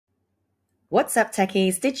What's up,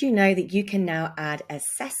 techies? Did you know that you can now add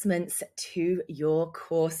assessments to your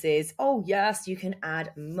courses? Oh yes, you can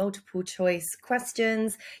add multiple choice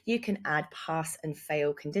questions, you can add pass and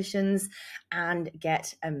fail conditions, and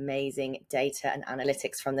get amazing data and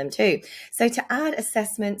analytics from them too. So to add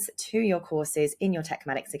assessments to your courses in your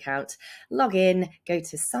TekMatix account, log in, go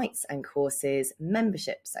to Sites and Courses,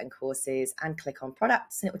 Memberships and Courses, and click on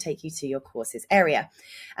Products, and it will take you to your courses area.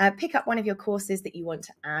 Pick up one of your courses that you want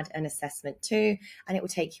to add an assessment to, and it will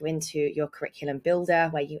take you into your curriculum builder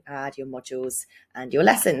where you add your modules and your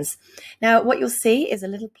lessons. Now, what you'll see is a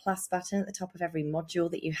little plus button at the top of every module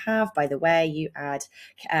that you have. By the way, you add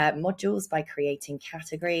modules by creating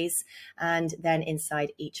categories, and then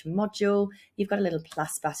inside each module, you've got a little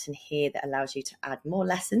plus button here that allows you to add more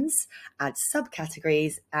lessons, add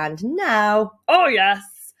subcategories, and now, oh yes,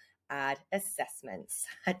 add assessments.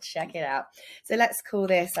 Check it out. So let's call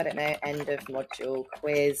this, I don't know, end of module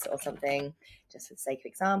quiz or something, just for the sake of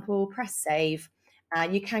example. Press save.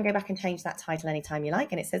 And you can go back and change that title anytime you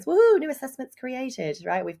like. And it says, woohoo, new assessments created,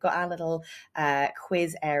 right? We've got our little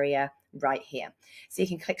quiz area right here. So you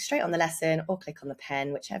can click straight on the lesson or click on the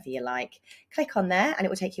pen, whichever you like. Click on there and it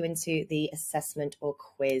will take you into the assessment or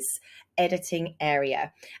quiz editing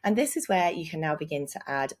area. And this is where you can now begin to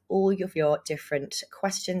add all of your different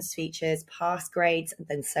questions, features, pass grades, and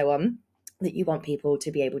then so on, that you want people to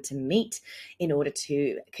be able to meet in order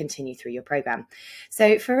to continue through your program.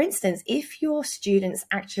 So for instance, if your students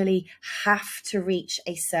actually have to reach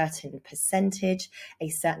a certain percentage, a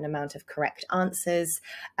certain amount of correct answers,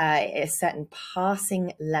 a certain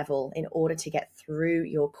passing level in order to get through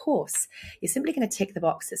your course, you're simply going to tick the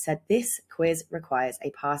box that said this quiz requires a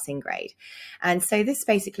passing grade. And so this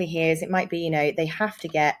basically here is, it might be, they have to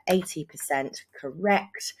get 80%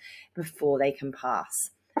 correct before they can pass.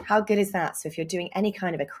 How good is that? So if you're doing any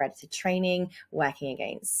kind of accredited training, working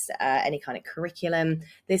against any kind of curriculum,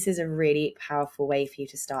 this is a really powerful way for you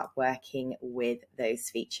to start working with those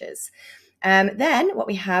features. Then what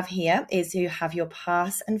we have here is you have your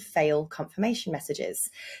pass and fail confirmation messages.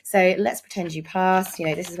 So let's pretend you passed.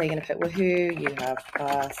 This is where you're going to put, woohoo, you have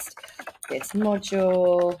passed this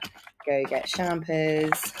module, go get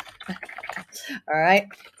champers. All right.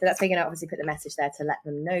 So that's where you're going to obviously put the message there to let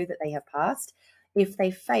them know that they have passed. If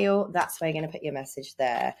they fail, that's where you're going to put your message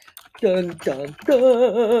there. Dun, dun, dun.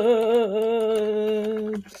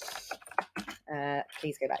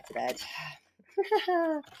 Please go back to bed.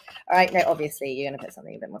 All right, no, obviously you're going to put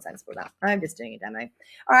something a bit more sensible than that. I'm just doing a demo.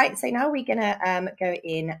 All right, so now we're going to go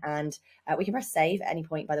in and we can press save at any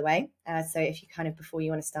point, by the way. So if you before you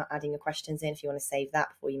want to start adding your questions in, if you want to save that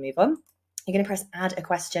before you move on, you're going to press add a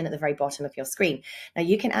question at the very bottom of your screen. Now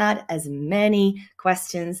you can add as many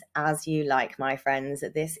questions as you like, my friends.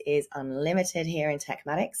 This is unlimited here in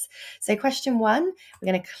TekMatix. So question 1,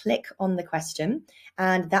 we're going to click on the question,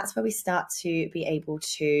 and that's where we start to be able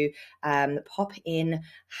to pop in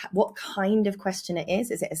what kind of question it is.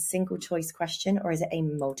 Is it a single choice question or is it a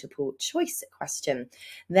multiple choice question?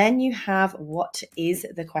 Then you have what is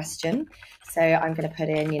the question. So I'm going to put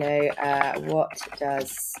in, what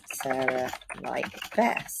does Sarah like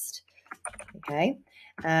best? Okay.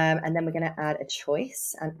 And then we're going to add a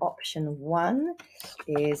choice, and option 1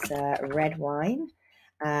 is red wine.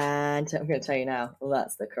 And I'm going to tell you now, well,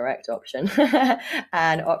 that's the correct option.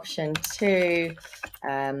 And option 2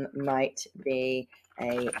 might be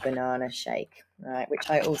a banana shake, right, which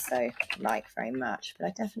I also like very much, but I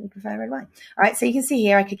definitely prefer red wine. All right, so you can see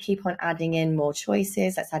here I could keep on adding in more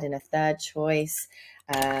choices. Let's add in a third choice,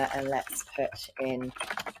 and let's put in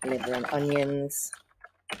liver and onions.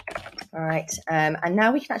 All right, and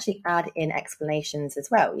now we can actually add in explanations as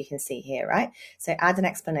well. You can see here, right? So add an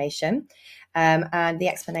explanation, and the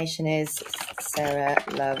explanation is Sarah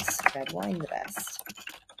loves red wine the best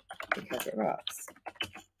because it rocks.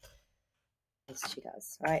 Yes, she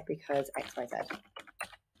does, right? Because X, Y, Z.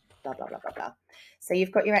 Blah, blah, blah, blah, blah. So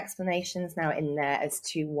you've got your explanations now in there as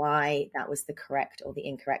to why that was the correct or the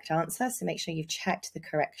incorrect answer. So make sure you've checked the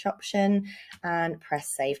correct option and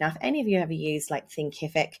press save. Now, if any of you ever used like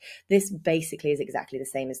Thinkific, this basically is exactly the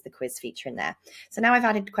same as the quiz feature in there. So now I've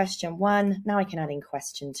added question 1. Now I can add in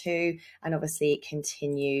question 2 and obviously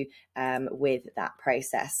continue with that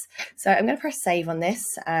process. So I'm going to press save on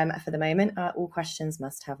this for the moment. All questions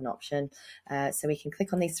must have an option. So we can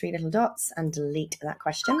click on these 3 little dots and delete that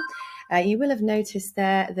question. You will have noticed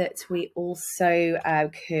there that we also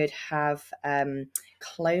could have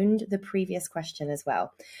cloned the previous question as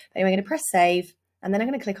well. But anyway, I'm going to press save, and then I'm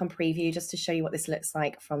going to click on preview just to show you what this looks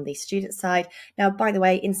like from the student side. Now, by the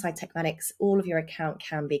way, inside TekMatix, all of your account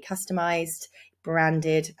can be customized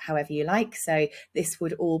branded however you like. So this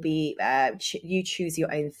would all be, you choose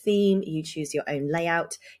your own theme, you choose your own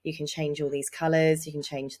layout, you can change all these colors, you can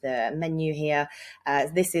change the menu here.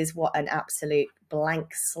 This is what an absolute blank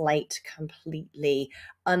slate, completely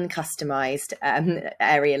uncustomized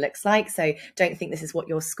area looks like. So don't think this is what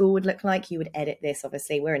your school would look like. You would edit this.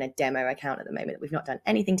 Obviously, we're in a demo account at the moment that we've not done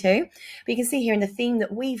anything to, but you can see here in the theme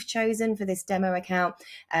that we've chosen for this demo account,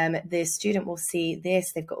 the student will see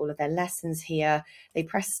this. They've got all of their lessons here. They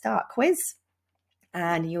press start quiz,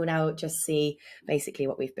 and you'll now just see basically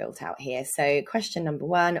what we've built out here. So question number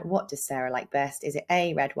 1, what does Sarah like best? Is it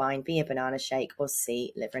A, red wine, B, a banana shake, or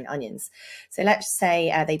C, liver and onions? So let's say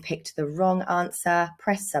they picked the wrong answer,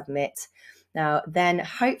 press submit. Now, then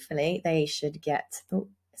hopefully they should get, oh,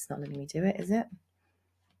 it's not letting me do it, is it?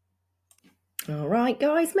 All right,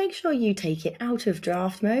 guys, make sure you take it out of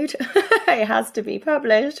draft mode. It has to be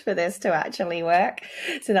published for this to actually work.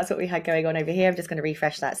 So that's what we had going on over here. I'm just going to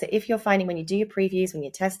refresh that. So if you're finding when you do your previews, when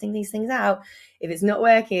you're testing these things out, if it's not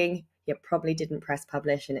working, you probably didn't press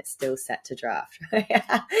publish and it's still set to draft.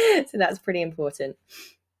 So that's pretty important.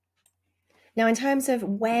 Now, in terms of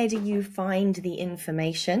where do you find the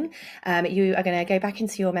information, you are going to go back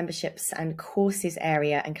into your memberships and courses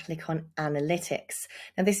area and click on analytics.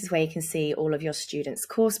 Now, this is where you can see all of your students'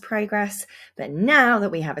 course progress. But now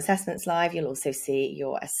that we have assessments live, you'll also see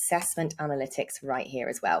your assessment analytics right here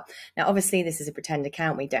as well. Now, obviously, this is a pretend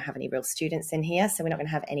account. We don't have any real students in here, so we're not going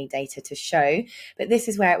to have any data to show. But this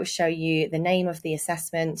is where it will show you the name of the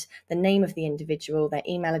assessment, the name of the individual, their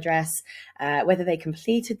email address, whether they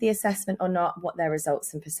completed the assessment or not, what their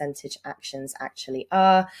results and percentage actions actually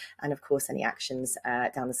are, and of course any actions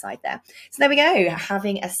down the side there. So there we go.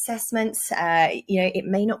 Having assessments, it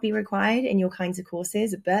may not be required in your kinds of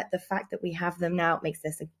courses, but the fact that we have them now makes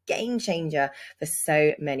this a game changer for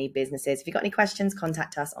so many businesses. If you've got any questions,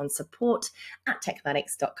 contact us on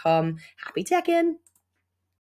support@tekmatix.com. Happy teching!